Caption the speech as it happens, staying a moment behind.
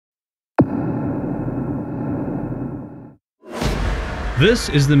This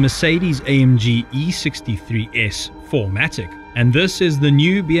is the Mercedes-AMG E63S 4MATIC, and this is the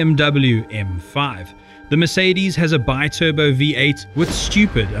new BMW M5. The Mercedes has a bi-turbo V8 with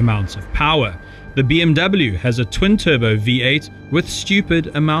stupid amounts of power. The BMW has a twin-turbo V8 with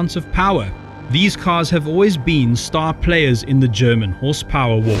stupid amounts of power. These cars have always been star players in the German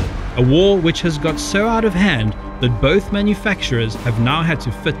horsepower war, a war which has got so out of hand that both manufacturers have now had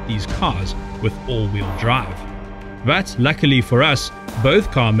to fit these cars with all-wheel drive. But luckily for us,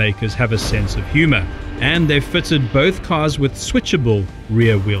 both car makers have a sense of humor, and they've fitted both cars with switchable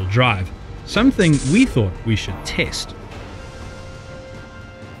rear-wheel drive, something we thought we should test.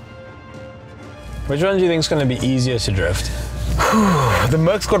 Which one do you think is going to be easier to drift? The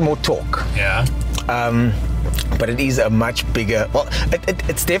Merc's got more torque. Yeah. But it is a much bigger, well,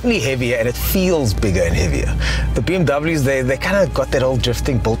 it's definitely heavier and it feels bigger and heavier. The BMWs, they kind of got that old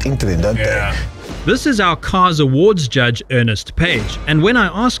drifting built into them, don't they? This is our Cars Awards judge, Ernest Page, and when I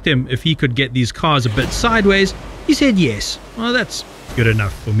asked him if he could get these cars a bit sideways, he said yes. Well, that's good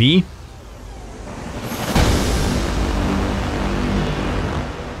enough for me.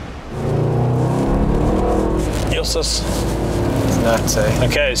 It's nuts, eh?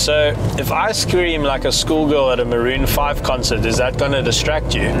 Okay, so if I scream like a schoolgirl at a Maroon 5 concert, is that going to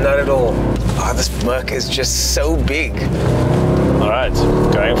distract you? Not at all. Oh, this Merc is just so big. All right,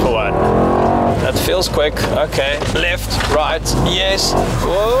 going for one. That feels quick. Okay, left, right, yes.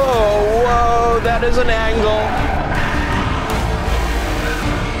 Whoa, whoa, that is an angle.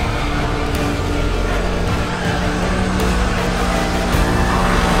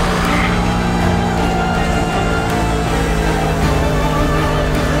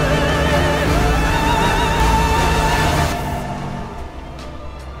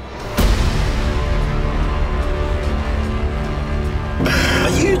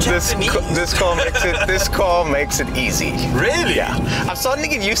 This car makes it easy. Really? Yeah. I'm starting to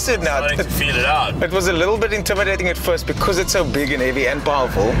get used to it now. Starting to feel it out. It was a little bit intimidating at first because it's so big and heavy and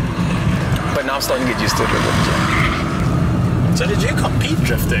powerful. But now I'm starting to get used to it a little bit. So did you compete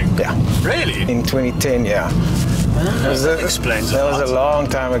drifting? Yeah. Really? In 2010, yeah. That explains That was a long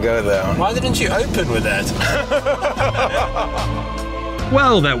time ago though. Why didn't you open with that?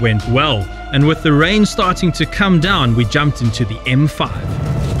 Well, that went well, and with the rain starting to come down, we jumped into the M5.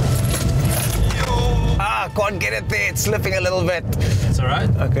 Can't get it there, it's slipping a little bit. That's all right.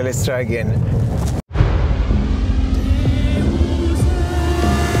 Okay, let's try again.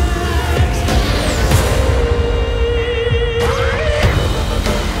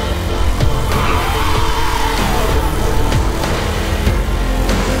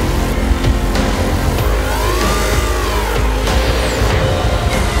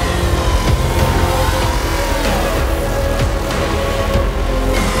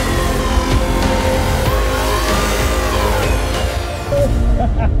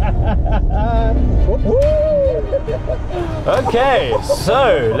 Okay,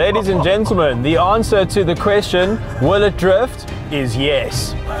 so ladies and gentlemen, the answer to the question, will it drift, is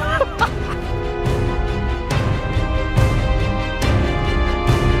yes.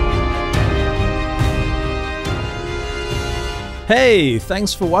 Hey,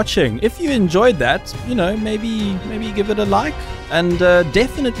 thanks for watching. If you enjoyed that, you know, maybe give it a like, and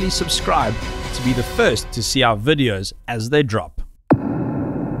definitely subscribe to be the first to see our videos as they drop.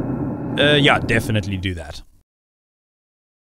 Yeah, definitely do that.